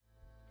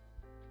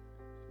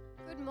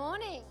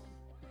morning.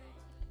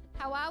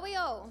 How are we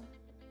all?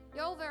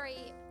 You're all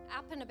very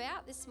up and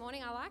about this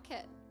morning. I like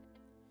it.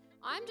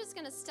 I'm just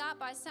going to start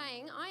by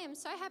saying I am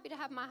so happy to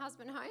have my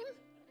husband home.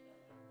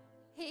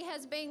 He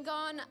has been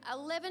gone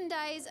 11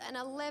 days and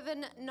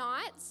 11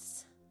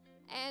 nights,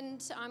 and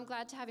I'm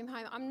glad to have him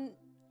home.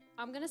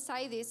 I'm going to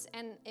say this,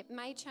 and it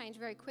may change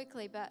very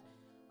quickly, but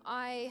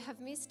I have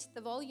missed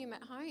the volume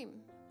at home.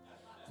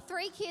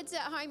 3 kids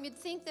at home, you'd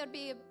think there'd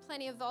be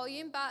plenty of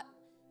volume, but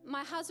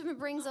my husband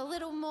brings a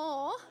little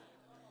more.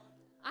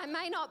 I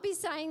may not be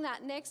saying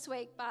that next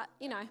week, but,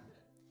 you know.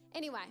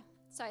 Anyway,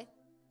 so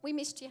we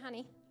missed you,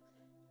 honey.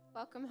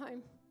 Welcome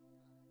home.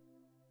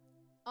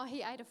 Oh,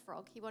 he ate a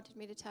frog. He wanted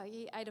me to tell you.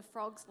 He ate a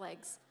frog's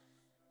legs.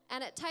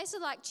 And it tasted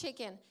like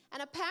chicken.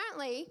 And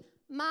apparently,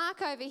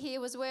 Mark over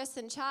here was worse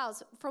than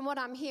Charles, from what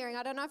I'm hearing.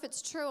 I don't know if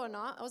it's true or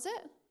not. Was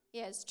it?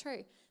 Yeah, it's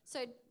true.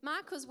 So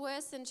Mark was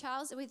worse than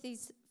Charles with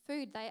his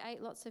food. They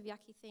ate lots of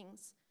yucky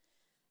things.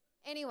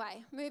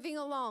 Anyway, moving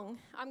along.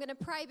 I'm going to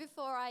pray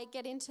before I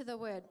get into the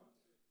word.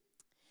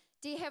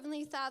 Dear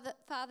Heavenly Father,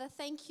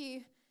 thank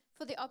you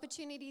for the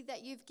opportunity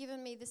that you've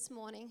given me this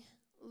morning.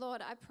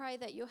 Lord, I pray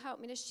that you'll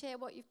help me to share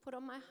what you've put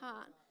on my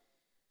heart.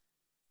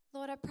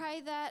 Lord, I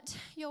pray that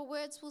your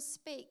words will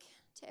speak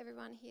to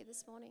everyone here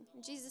this morning.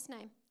 In Jesus'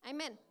 name,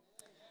 amen.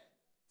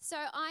 So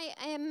I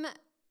am going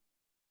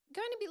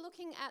to be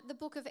looking at the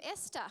book of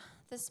Esther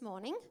this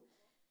morning.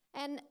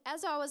 And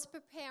as I was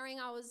preparing,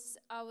 I was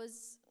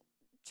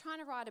trying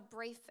to write a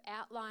brief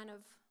outline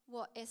of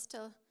what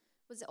Esther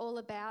was all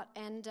about.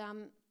 And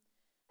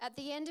at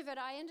the end of it,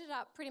 I ended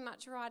up pretty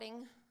much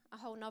writing a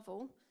whole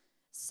novel.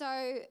 So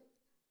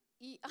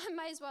I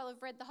may as well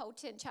have read the whole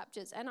 10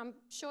 chapters, and I'm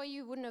sure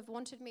you wouldn't have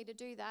wanted me to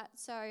do that.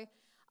 So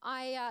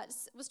I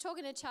was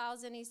talking to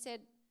Charles, and he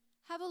said,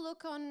 have a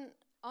look on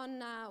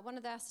one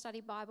of our study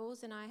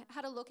Bibles. And I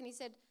had a look, and he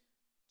said,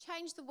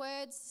 change the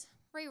words,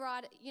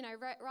 rewrite it,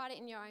 write it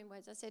in your own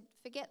words. I said,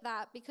 forget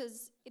that,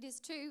 because it is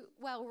too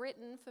well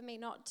written for me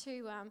not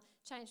to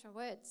change my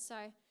words. So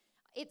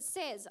it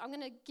says, I'm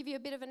going to give you a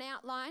bit of an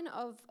outline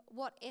of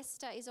what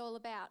Esther is all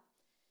about.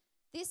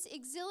 This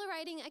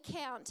exhilarating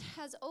account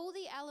has all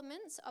the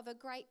elements of a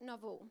great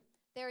novel.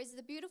 There is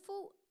the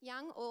beautiful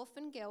young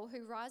orphan girl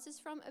who rises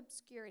from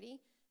obscurity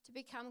to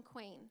become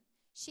queen.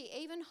 She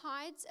even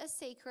hides a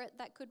secret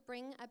that could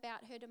bring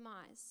about her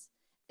demise.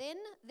 Then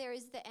there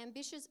is the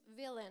ambitious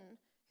villain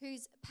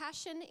whose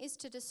passion is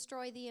to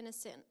destroy the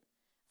innocent.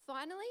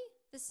 Finally,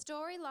 the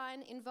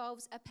storyline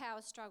involves a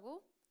power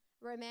struggle,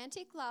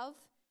 romantic love,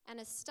 and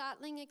a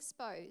startling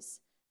expose.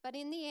 But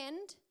in the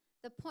end,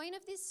 the point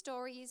of this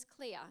story is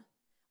clear.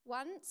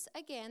 Once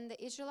again,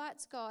 the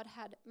Israelites' God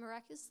had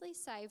miraculously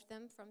saved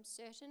them from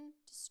certain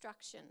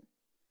destruction.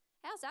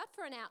 How's that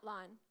for an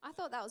outline? I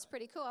thought that was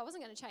pretty cool. I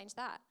wasn't going to change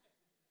that.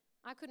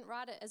 I couldn't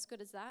write it as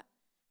good as that.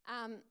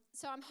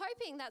 So I'm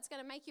hoping that's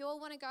going to make you all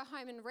want to go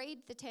home and read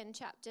the 10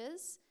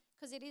 chapters,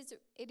 because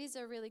it is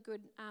a really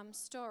good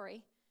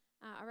story.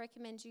 I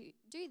recommend you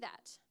do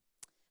that.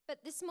 But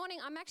this morning,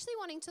 I'm actually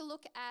wanting to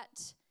look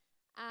at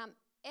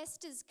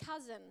Esther's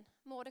cousin,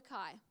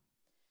 Mordecai.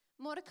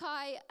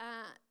 Mordecai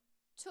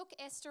took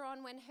Esther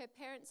on when her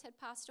parents had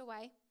passed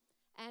away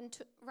and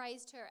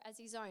raised her as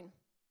his own.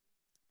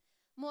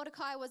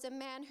 Mordecai was a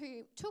man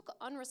who took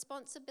on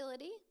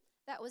responsibility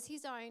that was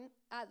his own,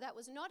 that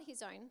was not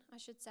his own, I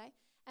should say,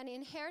 and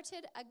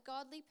inherited a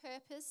godly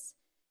purpose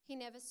he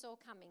never saw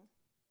coming.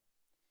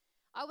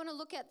 I want to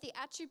look at the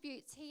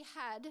attributes he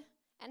had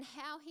and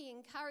how he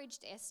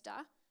encouraged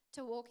Esther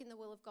to walk in the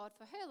will of God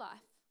for her life.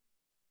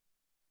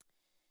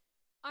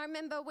 I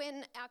remember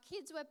when our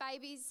kids were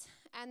babies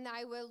and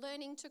they were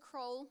learning to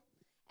crawl,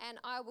 and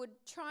I would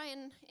try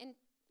and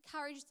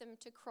encourage them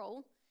to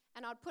crawl,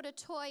 and I'd put a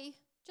toy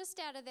just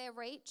out of their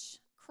reach.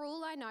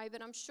 Cruel, I know,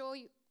 but I'm sure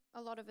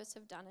a lot of us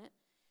have done it.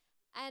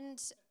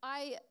 And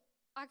I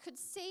could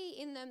see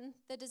in them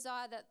the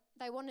desire that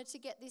they wanted to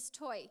get this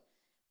toy,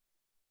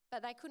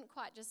 but they couldn't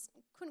quite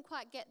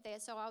get there.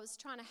 So I was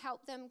trying to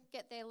help them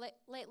get their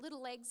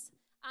little legs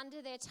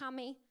under their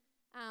tummy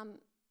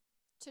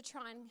to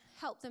try and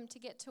help them to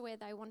get to where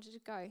they wanted to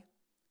go.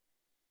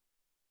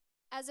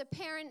 As a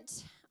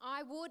parent,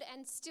 I would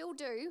and still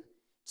do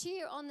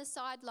cheer on the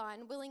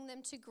sideline, willing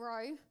them to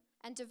grow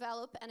and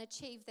develop and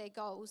achieve their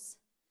goals.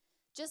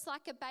 Just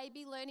like a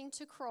baby learning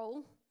to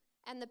crawl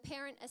and the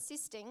parent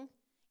assisting,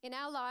 in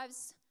our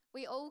lives,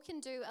 we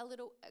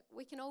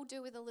can all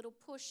do with a little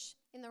push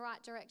in the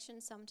right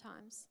direction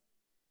sometimes.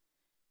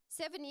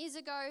 7 years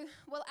ago,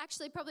 well,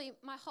 actually probably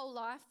my whole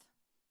life,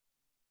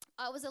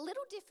 I was a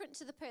little different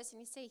to the person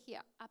you see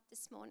here up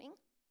this morning.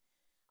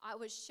 I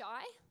was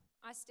shy.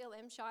 I still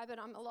am shy, but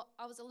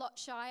I was a lot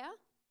shyer.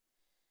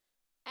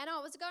 And I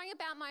was going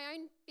about my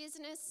own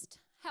business,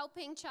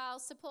 helping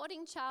Charles,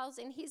 supporting Charles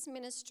in his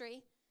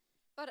ministry,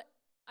 but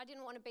I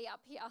didn't want to be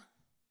up here.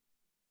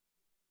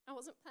 I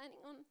wasn't planning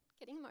on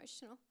getting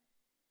emotional.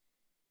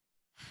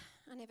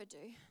 I never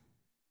do.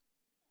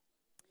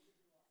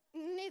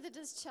 Neither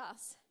does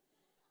Charles.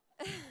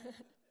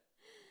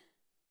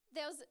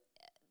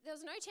 There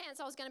was no chance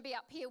I was going to be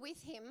up here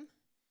with him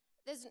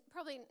there's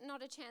probably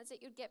not a chance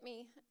that you'd get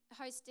me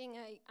hosting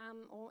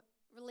or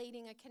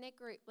leading a Connect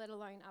group, let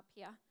alone up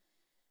here.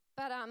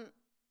 But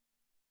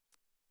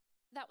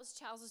that was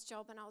Charles's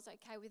job, and I was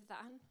okay with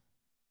that.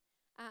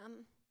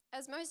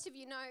 As most of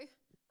you know,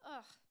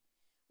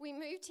 we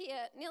moved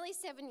here nearly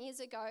 7 years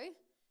ago.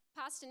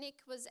 Pastor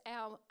Nick was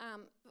our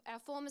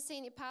former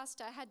senior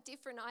pastor, had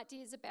different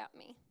ideas about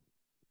me.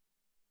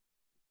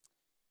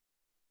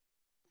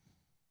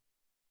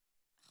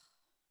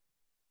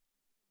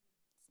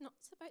 It's not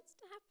supposed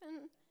to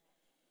happen.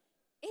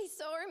 He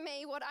saw in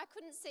me what I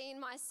couldn't see in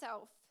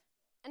myself,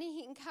 and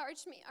he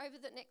encouraged me over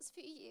the next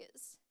few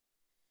years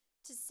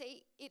to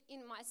see it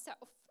in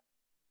myself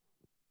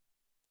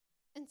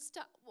and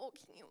start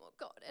walking in what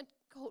God had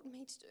called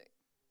me to do.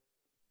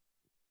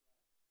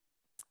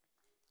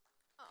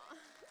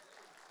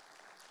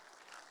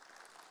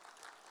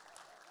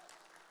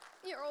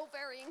 You're all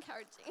very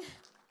encouraging.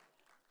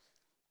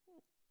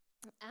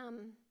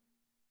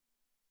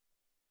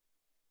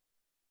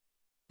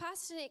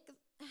 Pastor Nick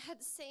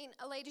had seen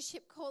a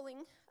leadership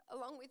calling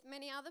along with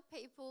many other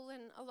people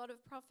and a lot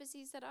of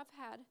prophecies that I've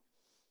had.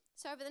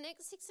 So over the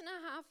next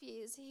 6.5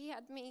 years, he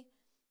had me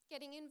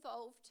getting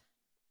involved,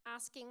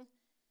 asking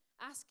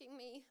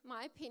me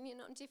my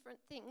opinion on different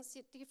things,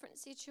 different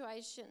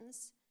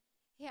situations.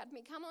 He had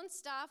me come on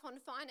staff on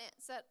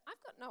finance that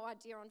I've got no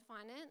idea on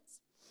finance.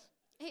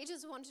 He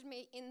just wanted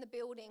me in the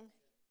building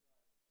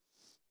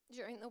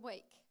during the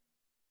week.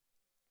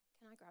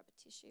 Can I grab a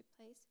tissue,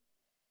 please?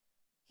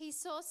 He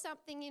saw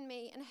something in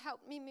me and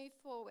helped me move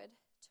forward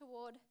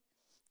toward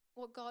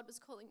what God was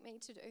calling me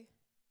to do.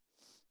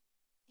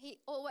 He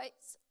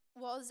always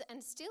was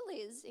and still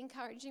is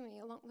encouraging me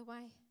along the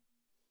way.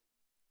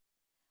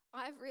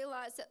 I've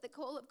realized that the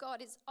call of God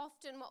is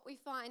often what we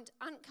find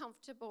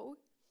uncomfortable,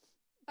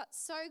 but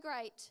so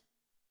great,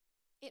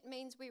 it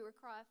means we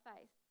require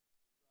faith.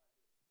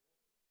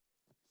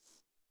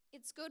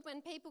 It's good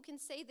when people can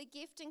see the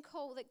gift and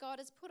call that God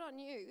has put on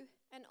you,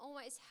 and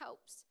always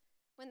helps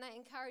when they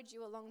encourage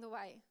you along the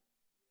way.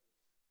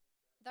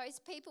 Those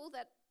people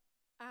that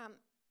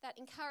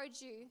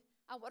encourage you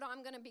are what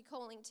I'm going to be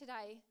calling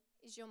today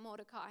is your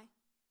Mordecai.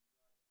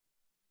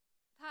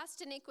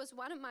 Pastor Nick was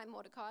one of my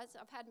Mordecais.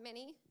 I've had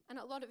many, and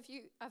a lot of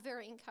you are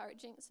very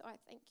encouraging, so I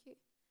thank you.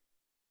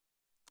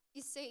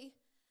 You see,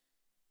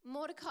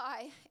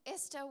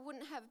 Esther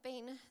wouldn't have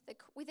been the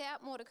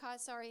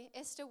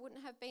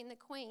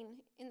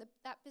queen in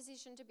that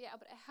position to be able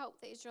to help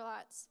the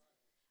Israelites.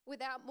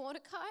 Without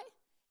Mordecai,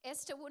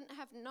 Esther wouldn't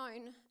have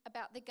known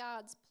about the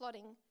guards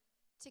plotting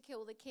to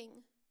kill the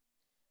king.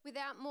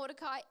 Without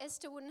Mordecai,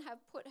 Esther wouldn't have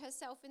put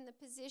herself in the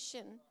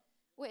position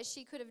where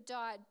she could have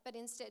died, but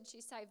instead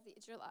she saved the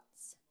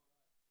Israelites.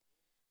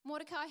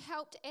 Mordecai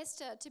helped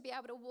Esther to be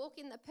able to walk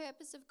in the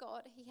purpose of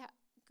God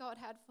God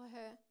had for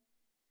her.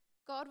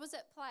 God was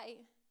at play.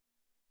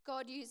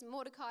 God used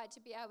Mordecai to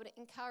be able to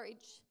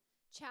encourage,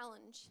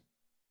 challenge,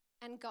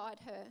 and guide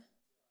her.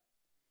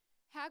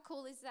 How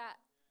cool is that?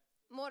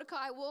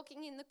 Mordecai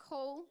walking in the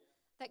call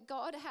that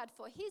God had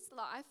for his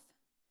life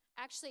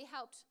actually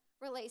helped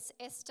release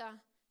Esther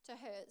to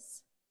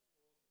hers.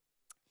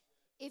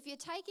 If you're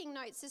taking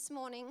notes this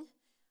morning,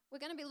 we're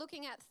going to be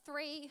looking at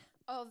 3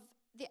 of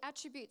the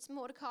attributes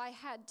Mordecai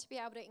had to be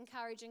able to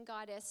encourage and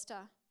guide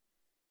Esther.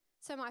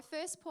 So my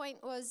first point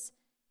was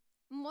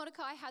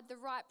Mordecai had the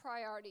right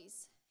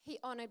priorities. He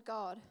honored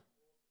God.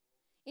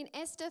 In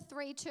Esther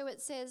 3:2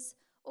 it says,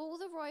 all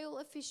the royal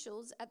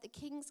officials at the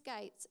king's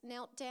gates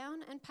knelt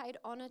down and paid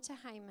honor to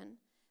Haman,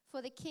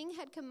 for the king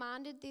had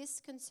commanded this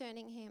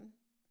concerning him.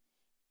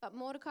 But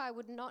Mordecai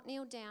would not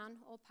kneel down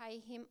or pay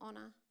him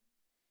honor.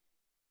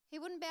 He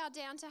wouldn't bow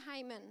down to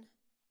Haman,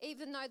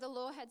 even though the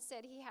law had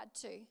said he had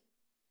to.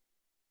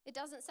 It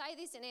doesn't say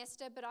this in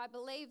Esther, but I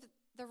believe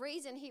the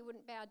reason he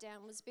wouldn't bow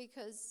down was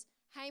because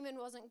Haman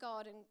wasn't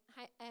God,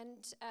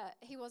 and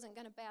he wasn't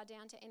going to bow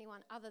down to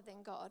anyone other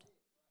than God.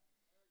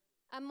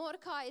 And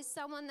Mordecai is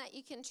someone that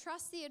you can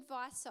trust the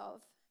advice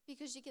of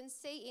because you can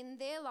see in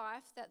their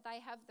life that they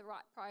have the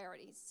right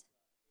priorities.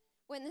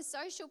 When the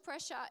social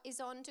pressure is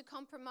on to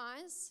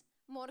compromise,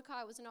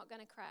 Mordecai was not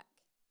going to crack.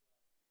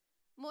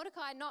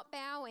 Mordecai not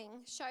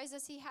bowing shows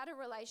us he had a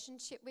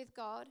relationship with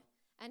God,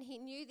 and he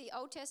knew the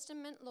Old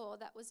Testament law.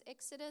 That was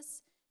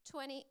Exodus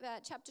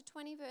chapter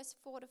 20, verse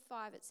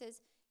 4-5. It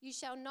says, you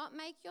shall not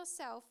make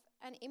yourself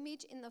an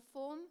image in the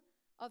form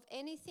of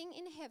anything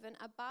in heaven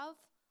above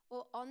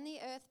or on the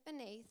earth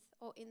beneath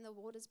or in the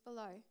waters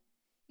below.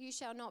 You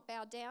shall not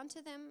bow down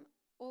to them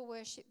or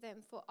worship them,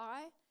 for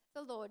I,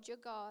 the Lord your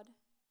God,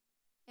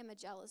 am a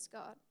jealous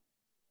God.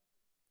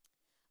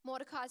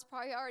 Mordecai's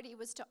priority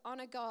was to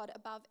honor God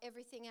above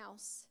everything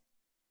else.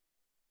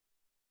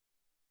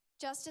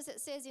 Just as it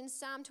says in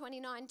Psalm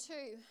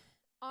 29:2,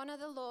 honor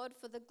the Lord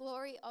for the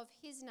glory of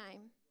his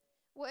name.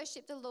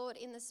 Worship the Lord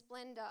in the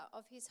splendor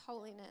of his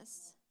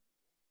holiness.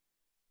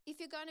 If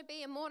you're going to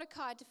be a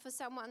Mordecai for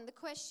someone, the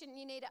question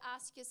you need to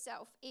ask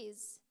yourself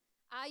is,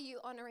 are you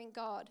honoring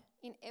God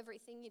in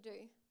everything you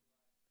do?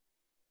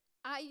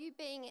 Are you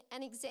being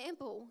an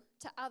example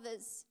to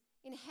others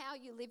in how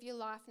you live your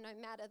life, no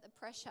matter the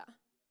pressure.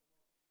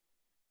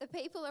 The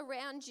people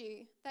around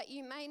you that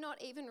you may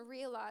not even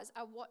realize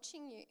are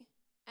watching you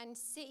and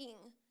seeing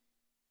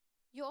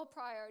your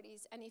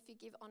priorities and if you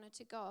give honor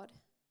to God.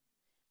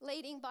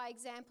 Leading by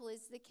example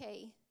is the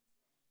key.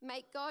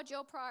 Make God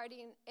your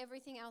priority and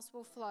everything else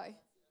will flow.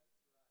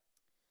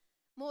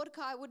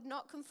 Mordecai would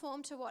not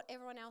conform to what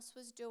everyone else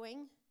was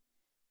doing,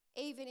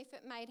 even if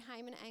it made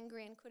Haman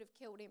angry and could have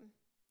killed him.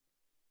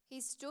 He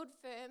stood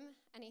firm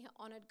and he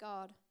honored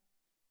God.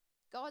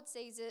 God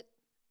sees it,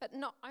 but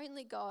not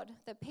only God,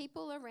 the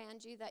people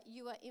around you that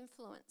you are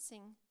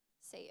influencing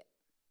see it.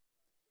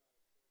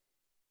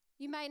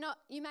 You may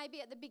be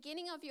at the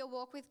beginning of your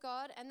walk with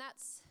God, and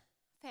that's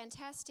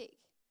fantastic.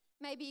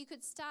 Maybe you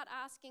could start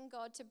asking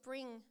God to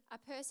bring a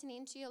person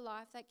into your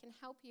life that can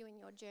help you in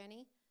your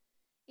journey.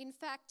 In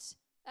fact,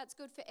 that's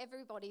good for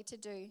everybody to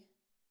do,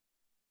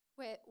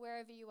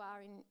 wherever you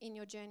are in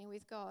your journey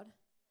with God.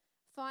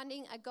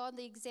 Finding a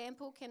godly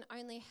example can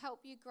only help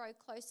you grow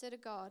closer to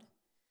God.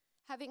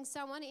 Having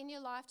someone in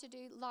your life to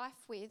do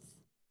life with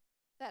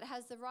that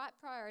has the right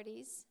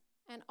priorities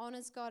and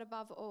honors God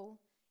above all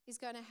is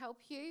going to help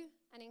you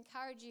and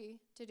encourage you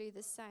to do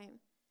the same.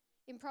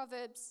 In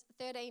Proverbs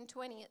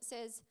 13:20 it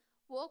says,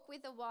 "Walk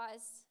with the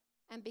wise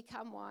and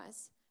become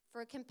wise,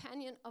 for a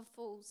companion of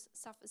fools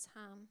suffers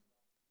harm."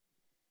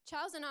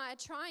 Charles and I are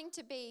trying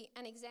to be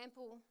an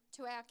example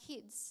to our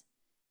kids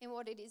in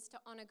what it is to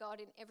honor God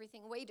in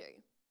everything we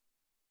do.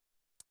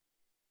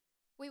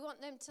 We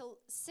want them to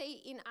see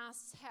in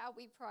us how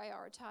we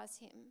prioritize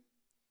Him.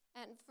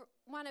 And for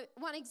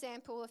one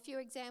example, a few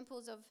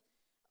examples of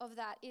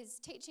that is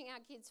teaching our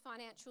kids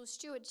financial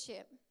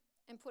stewardship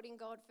and putting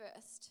God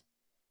first.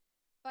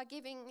 By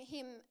giving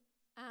Him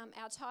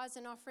our tithes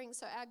and offerings,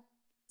 so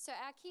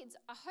our kids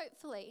are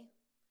hopefully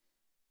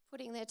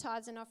putting their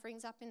tithes and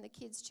offerings up in the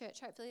kids' church.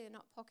 Hopefully they're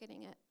not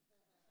pocketing it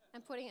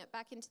and putting it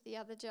back into the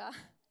other jar.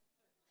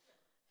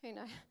 Who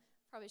knows?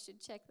 Probably should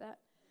check that.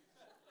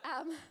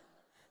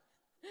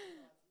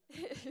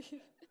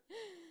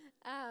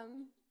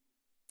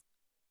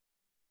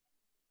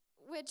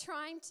 We're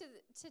trying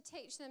to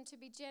teach them to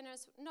be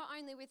generous, not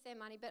only with their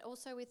money, but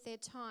also with their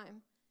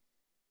time.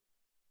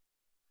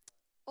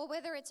 Or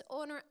whether it's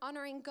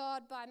honouring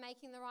God by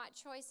making the right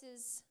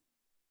choices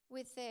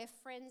with their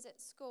friends at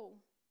school.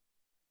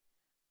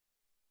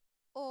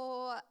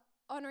 Or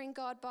honouring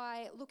God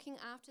by looking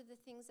after the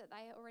things that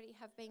they already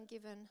have been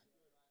given.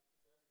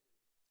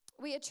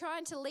 We are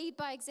trying to lead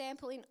by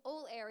example in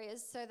all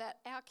areas so that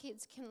our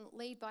kids can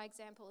lead by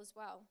example as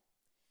well.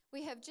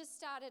 We have just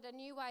started a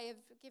new way of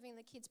giving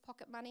the kids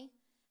pocket money,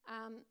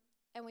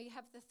 and we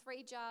have the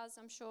 3 jars.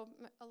 I'm sure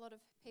a lot of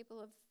people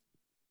have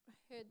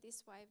heard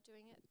this way of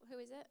doing it. Who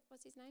is it?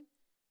 What's his name?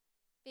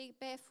 Big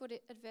Barefoot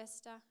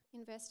Investor.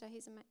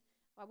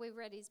 We've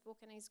read his book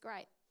and he's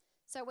great.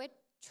 So we're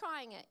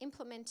trying it,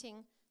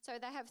 implementing. So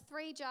they have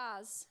 3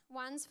 jars.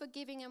 One's for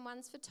giving and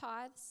one's for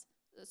tithes.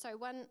 So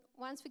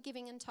one's for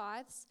giving and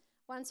tithes,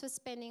 one's for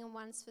spending and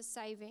one's for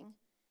saving.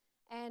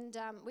 And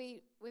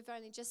we've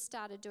only just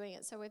started doing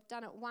it. So we've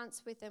done it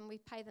once with them. We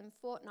pay them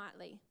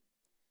fortnightly.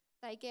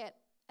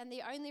 And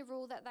the only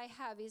rule that they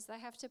have is they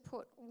have to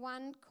put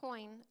one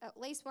coin, at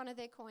least one of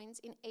their coins,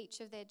 in each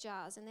of their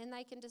jars, and then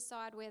they can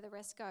decide where the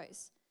rest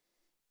goes.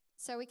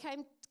 So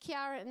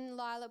Kiara and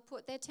Lila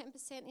put their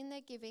 10% in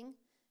their giving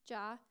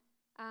jar,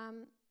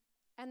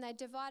 and they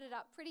divided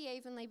up pretty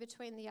evenly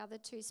between the other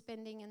 2,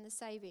 spending and the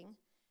saving.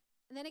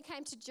 And then it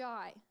came to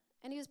Jai,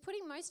 and he was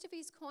putting most of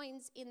his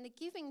coins in the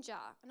giving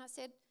jar. And I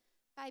said,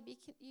 "Babe,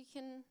 you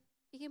can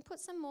put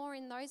some more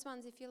in those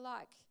ones if you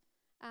like."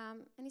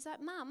 And he's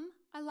like, "Mum,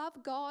 I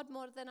love God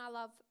more than I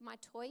love my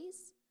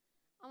toys."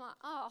 I'm like,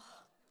 "Oh,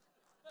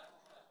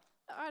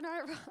 I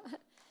know,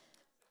 right?"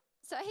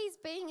 So he's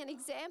being an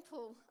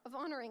example of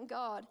honouring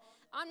God.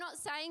 I'm not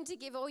saying to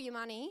give all your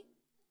money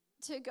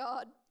to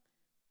God,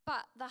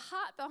 but the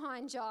heart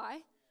behind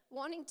Jai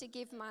wanting to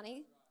give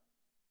money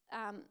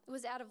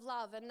was out of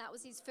love, and that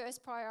was his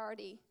first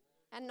priority,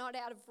 and not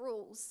out of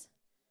rules.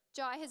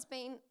 Jai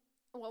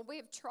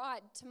we've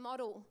tried to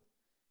model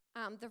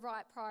the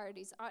right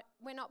priorities.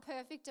 We're not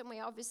perfect, and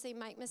we obviously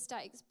make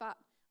mistakes, but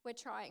we're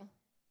trying.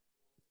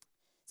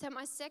 So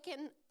my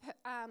second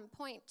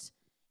point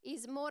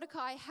is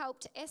Mordecai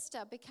helped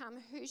Esther become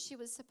who she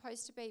was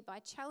supposed to be by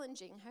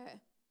challenging her.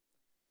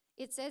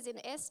 It says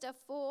in Esther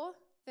 4,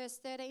 verse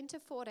 13 to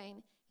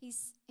 14,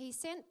 he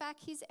sent back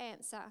his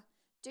answer,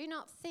 "Do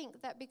not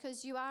think that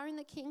because you are in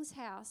the king's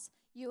house,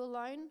 you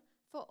alone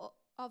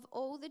of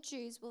all the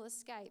Jews will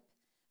escape.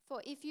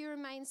 For if you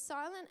remain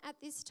silent at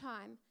this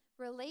time,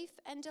 relief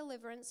and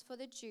deliverance for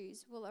the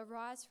Jews will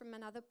arise from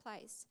another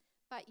place,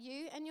 but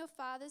you and your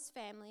father's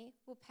family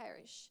will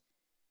perish.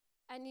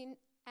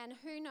 And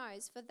who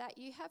knows, for that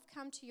you have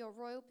come to your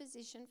royal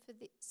position for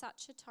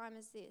such a time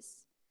as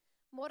this."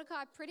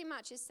 Mordecai pretty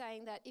much is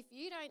saying that if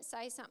you don't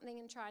say something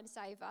and try and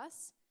save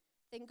us,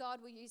 then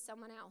God will use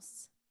someone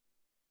else.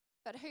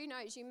 But who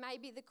knows, you may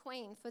be the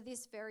queen for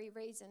this very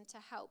reason, to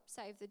help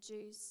save the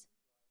Jews.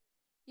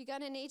 You're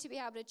going to need to be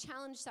able to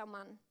challenge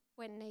someone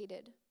when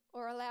needed,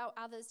 or allow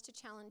others to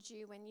challenge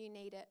you when you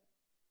need it.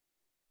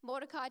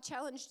 Mordecai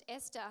challenged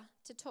Esther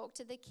to talk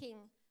to the king,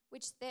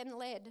 which then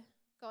led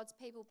God's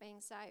people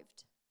being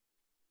saved.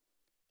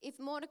 If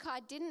Mordecai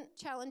didn't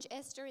challenge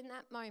Esther in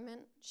that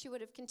moment, she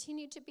would have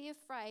continued to be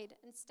afraid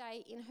and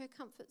stay in her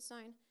comfort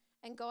zone,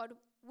 and God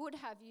would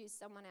have used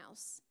someone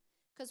else.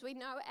 Because we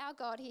know our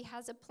God, he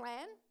has a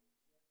plan.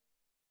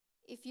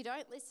 If you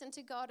don't listen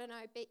to God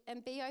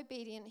and be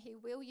obedient, he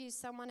will use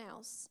someone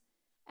else,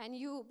 and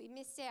you will be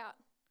missed out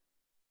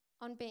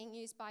on being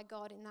used by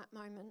God in that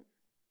moment.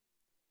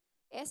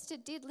 Esther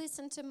did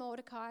listen to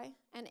Mordecai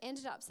and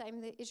ended up saving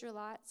the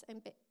Israelites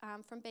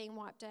from being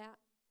wiped out.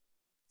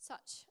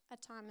 Such a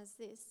time as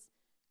this,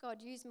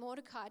 God used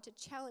Mordecai to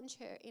challenge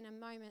her in a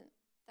moment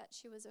that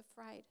she was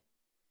afraid.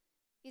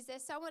 Is there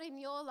someone in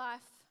your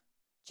life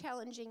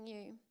challenging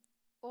you?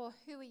 Or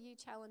who are you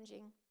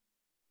challenging?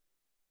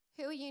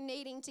 Who are you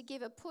needing to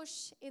give a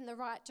push in the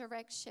right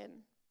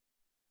direction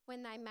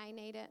when they may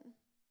need it?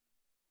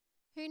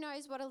 Who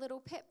knows what a little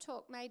pep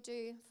talk may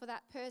do for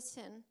that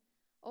person,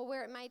 or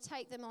where it may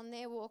take them on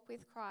their walk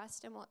with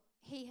Christ and what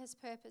he has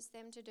purposed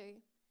them to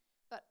do,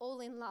 but all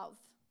in love,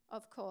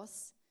 of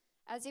course.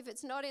 As if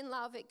it's not in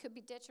love, it could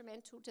be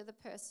detrimental to the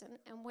person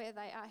and where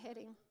they are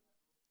heading.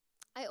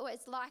 I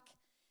always like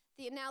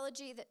the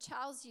analogy that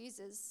Charles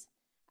uses,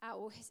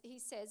 he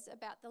says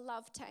about the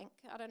love tank.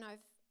 I don't know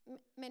if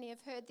many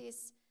have heard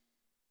this.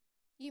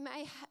 You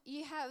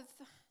have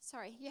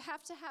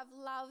to have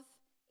love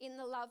in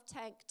the love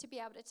tank to be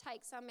able to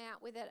take some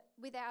out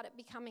without it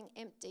becoming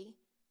empty.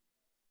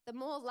 The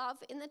more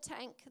love in the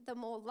tank, the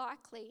more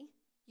likely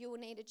you will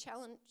need a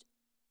challenge.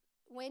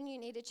 When you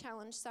need to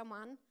challenge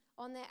someone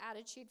on their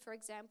attitude, for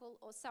example,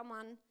 or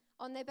someone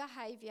on their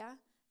behaviour,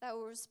 they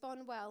will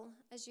respond well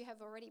as you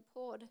have already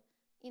poured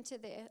into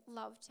their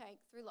love tank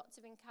through lots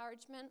of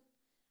encouragement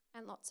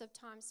and lots of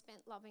time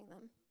spent loving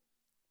them.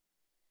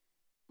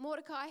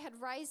 Mordecai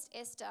had raised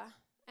Esther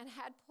and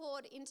had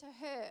poured into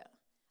her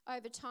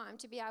over time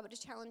to be able to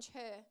challenge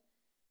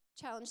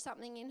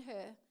something in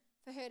her,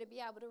 for her to be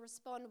able to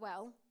respond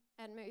well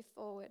and move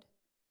forward.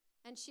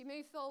 And she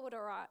moved forward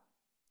all right.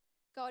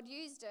 God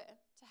used her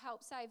to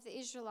help save the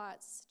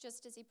Israelites,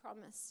 just as he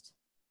promised.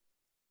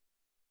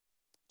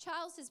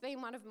 Charles has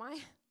been one of my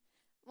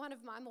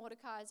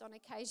Mordecais on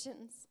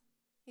occasions.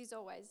 He's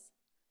always.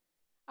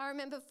 I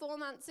remember 4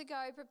 months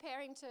ago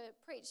preparing to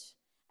preach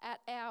at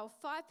our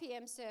 5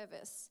 p.m.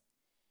 service.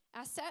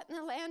 I sat in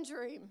the lounge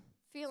room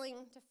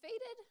feeling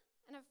defeated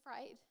and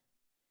afraid.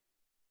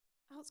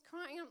 I was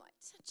crying. I'm like,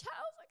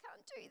 Charles, I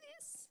can't do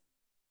this.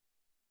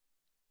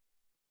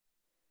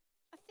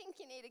 I think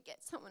you need to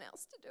get someone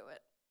else to do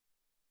it.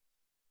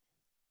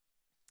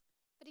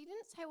 But he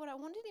didn't say what I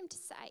wanted him to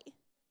say.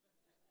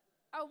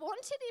 I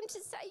wanted him to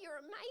say, you're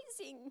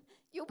amazing.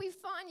 You'll be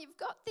fine. You've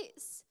got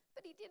this.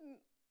 But he didn't.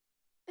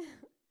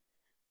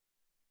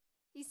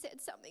 He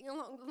said something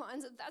along the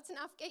lines of, that's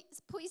enough.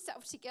 Pull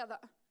yourself together.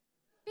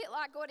 Bit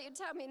like what he'd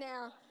tell me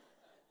now.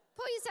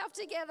 Pull yourself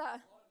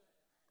together.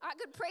 I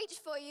could preach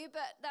for you,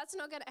 but that's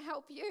not going to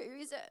help you,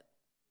 is it?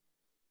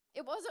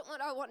 It wasn't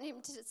what I wanted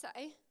him to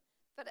say,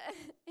 but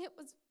it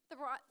was the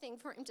right thing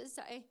for him to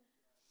say.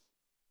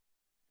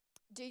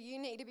 Do you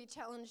need to be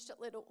challenged a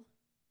little?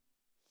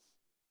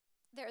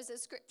 There is a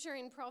scripture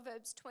in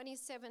Proverbs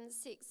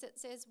 27:6 that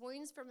says,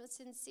 wounds from a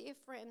sincere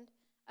friend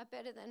are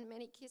better than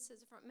many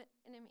kisses from an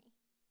enemy.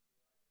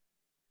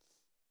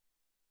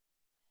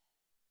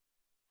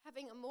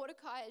 Having a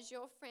Mordecai as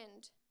your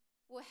friend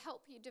will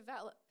help you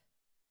develop.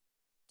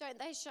 Don't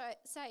they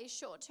say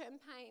short-term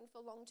pain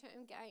for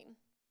long-term gain?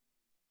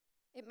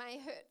 It may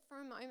hurt for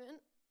a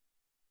moment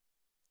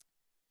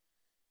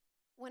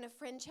when a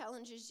friend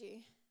challenges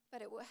you,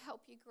 but it will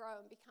help you grow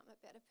and become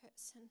a better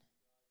person.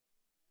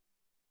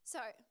 So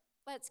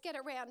let's get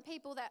around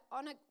people that,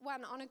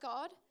 one, honour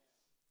God,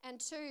 and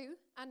two,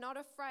 are not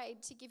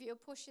afraid to give you a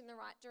push in the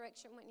right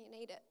direction when you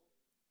need it.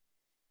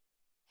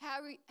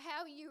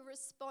 How you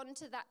respond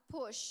to that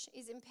push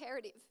is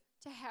imperative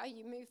to how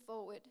you move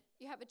forward.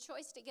 You have a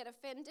choice to get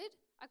offended.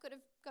 I could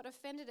have got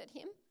offended at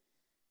him,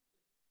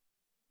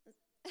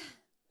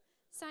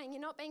 saying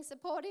you're not being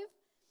supportive.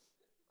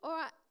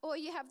 Or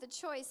you have the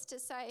choice to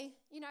say,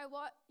 you know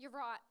what, you're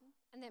right,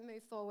 and then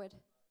move forward.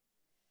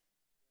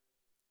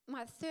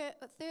 My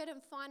third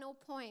and final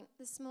point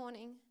this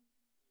morning,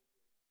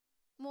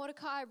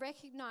 Mordecai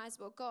recognized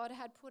what God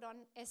had put on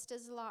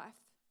Esther's life.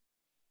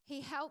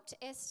 He helped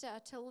Esther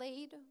to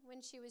lead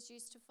when she was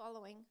used to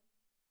following.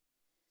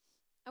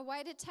 A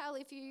way to tell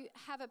if you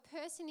have a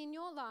person in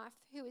your life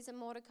who is a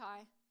Mordecai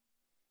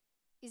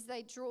is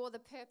they draw the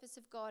purpose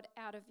of God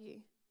out of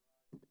you,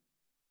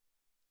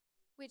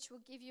 which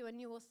will give you a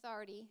new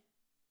authority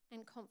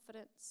and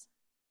confidence.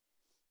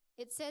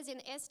 It says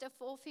in Esther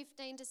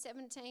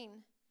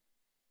 4:15-17,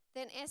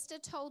 then Esther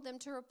told them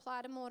to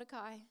reply to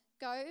Mordecai,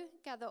 go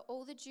gather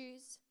all the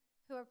Jews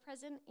who are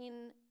present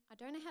in, I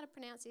don't know how to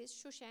pronounce this,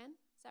 Shushan,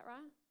 is that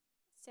right?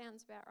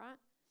 Sounds about right.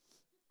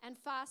 And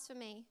fast for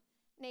me.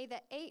 Neither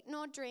eat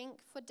nor drink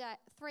for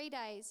 3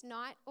 days,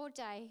 night or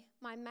day.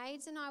 My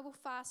maids and I will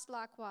fast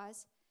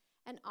likewise.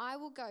 and I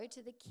will go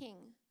to the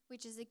king,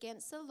 which is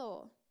against the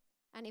law,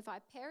 and if I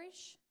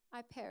perish,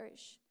 I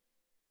perish."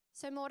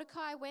 So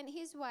Mordecai went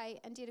his way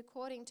and did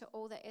according to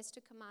all that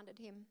Esther commanded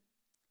him.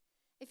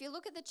 If you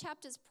look at the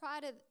chapters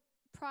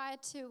prior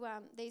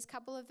to these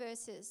couple of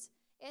verses,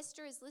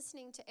 Esther is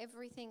listening to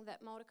everything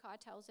that Mordecai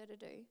tells her to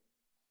do.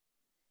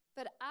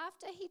 But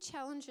after he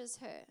challenges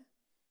her,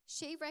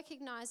 she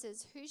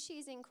recognizes who she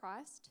is in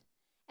Christ,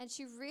 and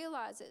she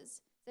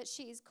realizes that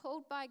she is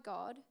called by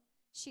God,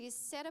 she is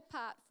set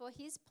apart for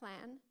his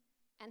plan,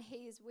 and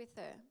he is with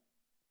her.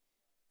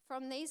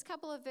 From these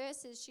couple of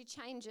verses, she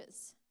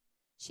changes.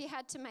 She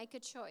had to make a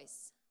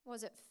choice.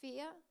 Was it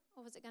fear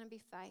or was it going to be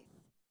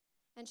faith?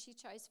 And she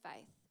chose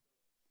faith.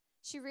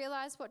 She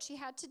realized what she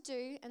had to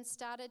do and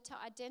started to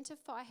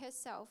identify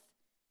herself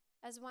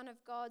as one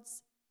of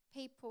God's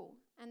people.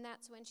 And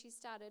that's when she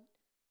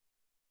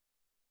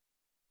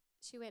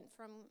went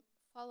from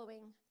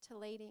following to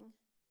leading.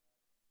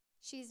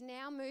 She's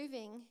now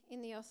moving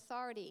in the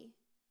authority.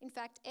 In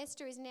fact,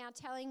 Esther is now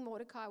telling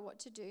Mordecai what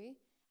to do,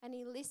 and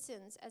he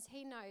listens as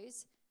he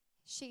knows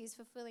she is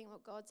fulfilling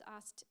what God's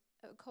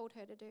called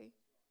her to do.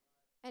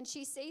 And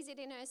she sees it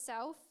in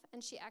herself,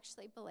 and she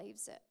actually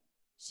believes it.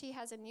 She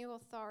has a new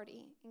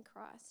authority in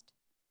Christ.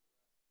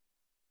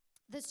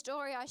 The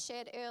story I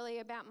shared earlier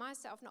about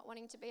myself not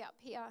wanting to be up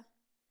here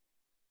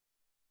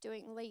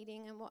doing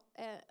leading and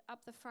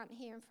up the front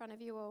here in front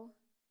of you all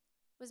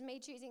was me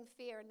choosing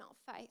fear and not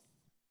faith.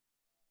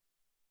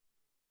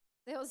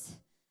 There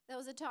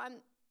was a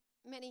time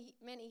many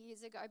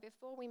years ago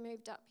before we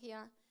moved up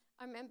here.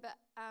 I remember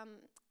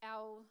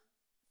our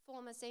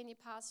former senior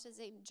pastors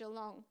in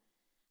Geelong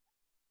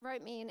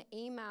wrote me an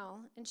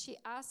email, and she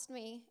asked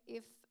me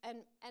if,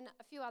 and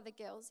a few other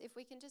girls, if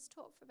we can just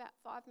talk for about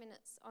 5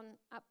 minutes on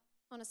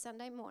a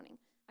Sunday morning.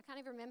 I can't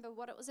even remember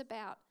what it was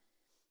about.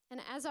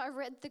 And as I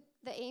read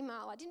the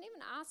email, I didn't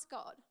even ask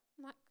God.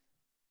 I'm like,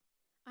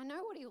 I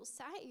know what he'll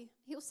say.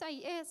 He'll say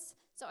yes.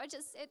 So I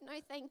just said, no,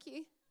 thank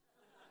you.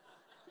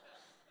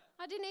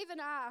 I didn't even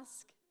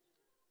ask.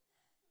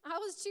 I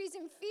was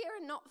choosing fear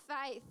and not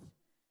faith.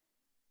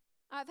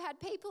 I've had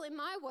people in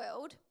my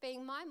world,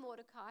 being my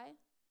Mordecai,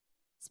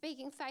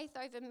 speaking faith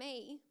over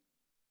me,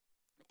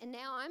 and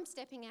now I'm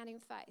stepping out in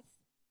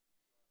faith.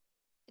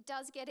 It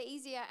does get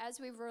easier as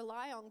we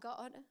rely on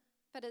God,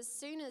 but as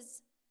soon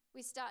as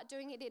we start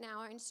doing it in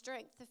our own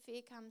strength, the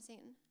fear comes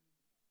in.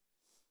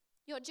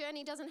 Your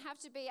journey doesn't have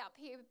to be up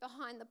here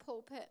behind the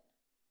pulpit.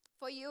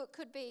 For you, it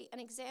could be an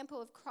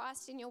example of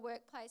Christ in your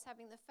workplace,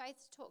 having the faith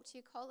to talk to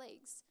your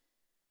colleagues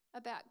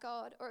about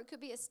God, or it could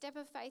be a step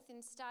of faith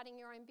in starting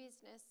your own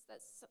business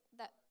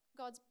that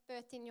God's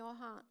birthed in your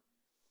heart.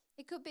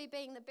 It could be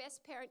being the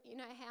best parent you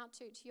know how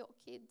to your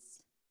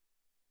kids.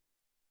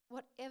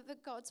 Whatever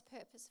God's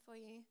purpose for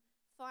you,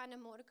 find a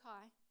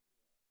Mordecai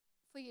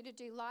for you to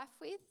do life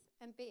with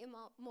and be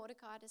a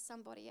Mordecai to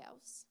somebody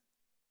else.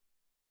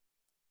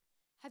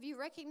 Have you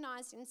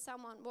recognized in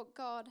someone what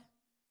God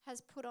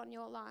has put on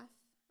your life?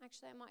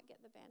 Actually, I might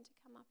get the band to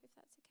come up if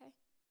that's okay.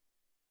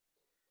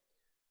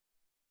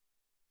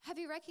 Have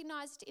you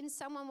recognized in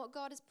someone what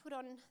God has put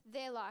on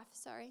their life,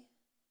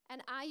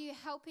 And are you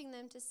helping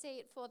them to see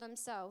it for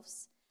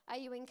themselves? Are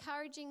you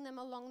encouraging them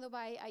along the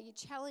way? Are you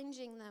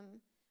challenging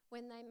them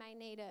when they may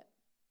need it?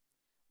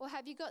 Or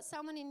have you got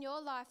someone in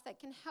your life that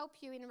can help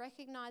you in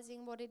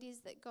recognizing what it is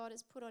that God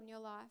has put on your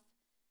life,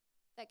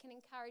 that can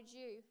encourage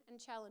you and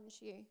challenge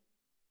you?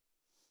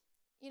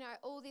 You know,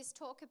 all this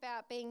talk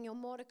about being your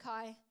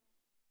Mordecai,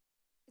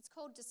 it's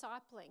called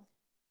discipling.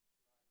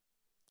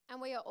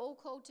 And we are all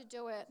called to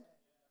do it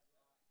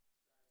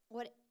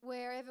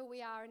wherever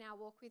we are in our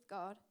walk with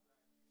God.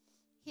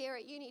 Here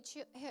at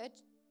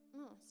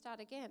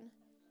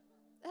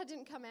That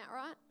didn't come out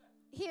right.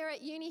 Here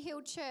at Uni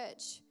Hill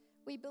Church,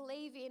 we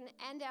believe in,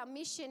 and our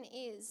mission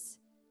is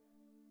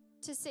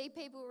to see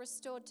people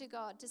restored to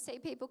God, to see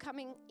people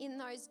coming in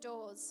those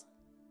doors,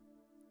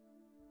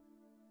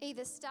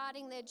 either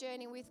starting their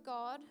journey with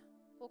God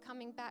or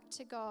coming back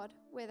to God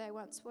where they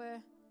once were.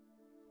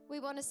 We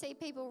want to see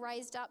people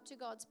raised up to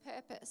God's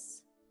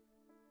purpose.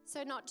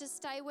 So not just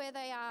stay where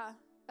they are,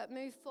 but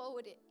move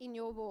forward in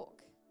your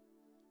walk.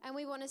 And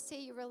we want to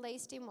see you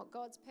released in what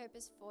God's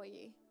purpose for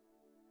you.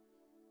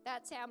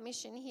 That's our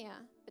mission here.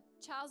 But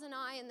Charles and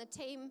I and the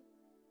team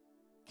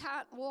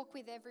can't walk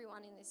with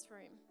everyone in this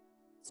room.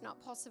 It's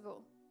not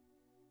possible.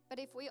 But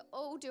if we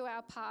all do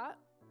our part,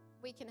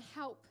 we can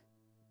help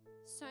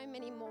so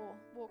many more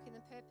walk in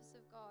the purpose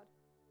of God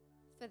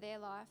for their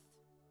life.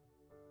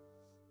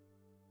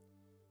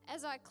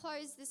 As I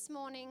close this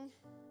morning,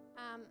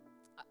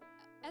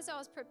 as I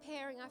was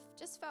preparing, I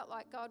just felt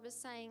like God was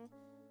saying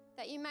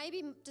that you may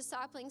be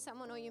discipling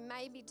someone or you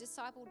may be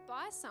discipled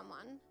by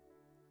someone,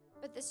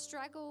 but the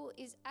struggle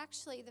is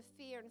actually the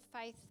fear and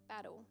faith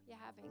battle you're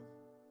having.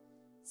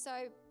 So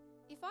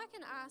if I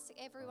can ask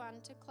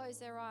everyone to close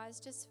their eyes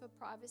just for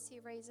privacy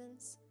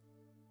reasons,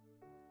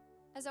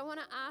 as I want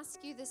to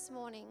ask you this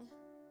morning,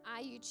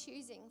 are you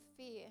choosing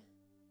fear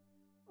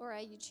or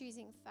are you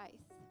choosing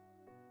faith?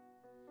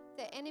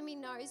 The enemy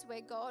knows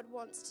where God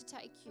wants to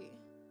take you.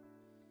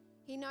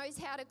 He knows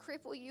how to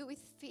cripple you with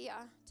fear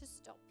to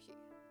stop you.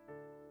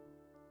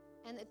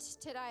 And that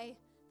today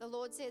the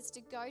Lord says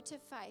to go to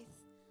faith.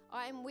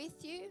 I am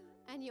with you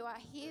and you are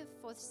here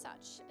for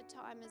such a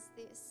time as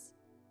this.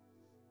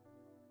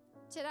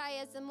 Today,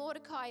 as the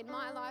Mordecai in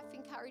my life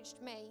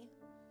encouraged me,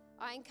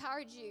 I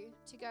encourage you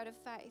to go to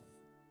faith.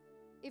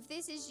 If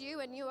this is you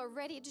and you are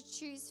ready to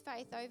choose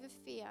faith over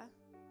fear,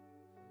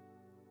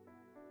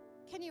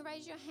 can you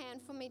raise your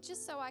hand for me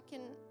just so I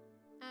can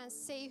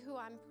see who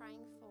I'm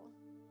praying for?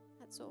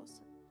 That's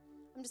awesome.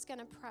 I'm just going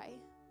to pray.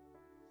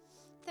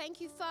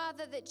 Thank you,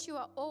 Father, that you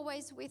are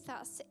always with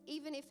us,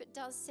 even if it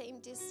does seem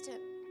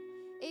distant.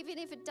 Even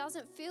if it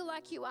doesn't feel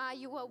like you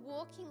are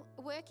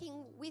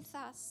working with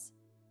us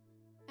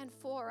and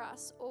for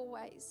us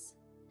always.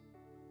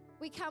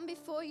 We come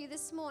before you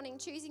this morning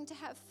choosing to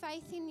have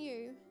faith in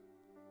you.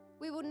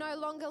 We will no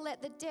longer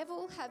let the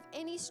devil have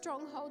any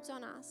strongholds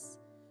on us.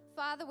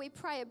 Father, we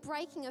pray a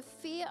breaking of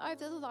fear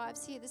over the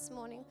lives here this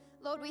morning.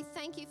 Lord, we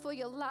thank you for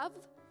your love.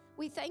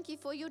 We thank you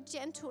for your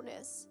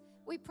gentleness.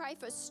 We pray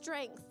for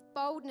strength,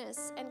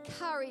 boldness, and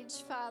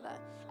courage, Father,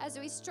 as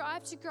we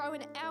strive to grow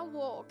in our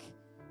walk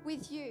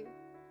with you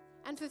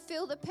and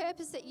fulfill the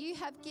purpose that you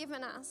have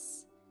given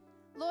us.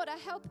 Lord,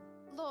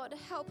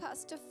 help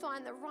us to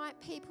find the right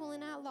people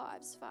in our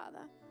lives,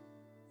 Father,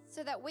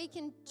 so that we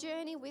can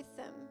journey with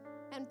them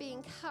and be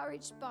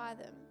encouraged by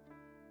them.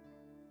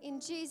 In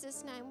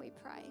Jesus' name we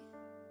pray.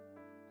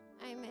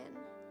 Amen.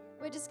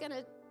 We're just going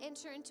to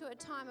enter into a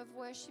time of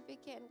worship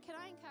again. Can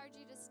I encourage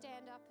you to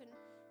stand up and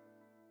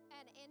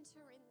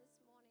enter in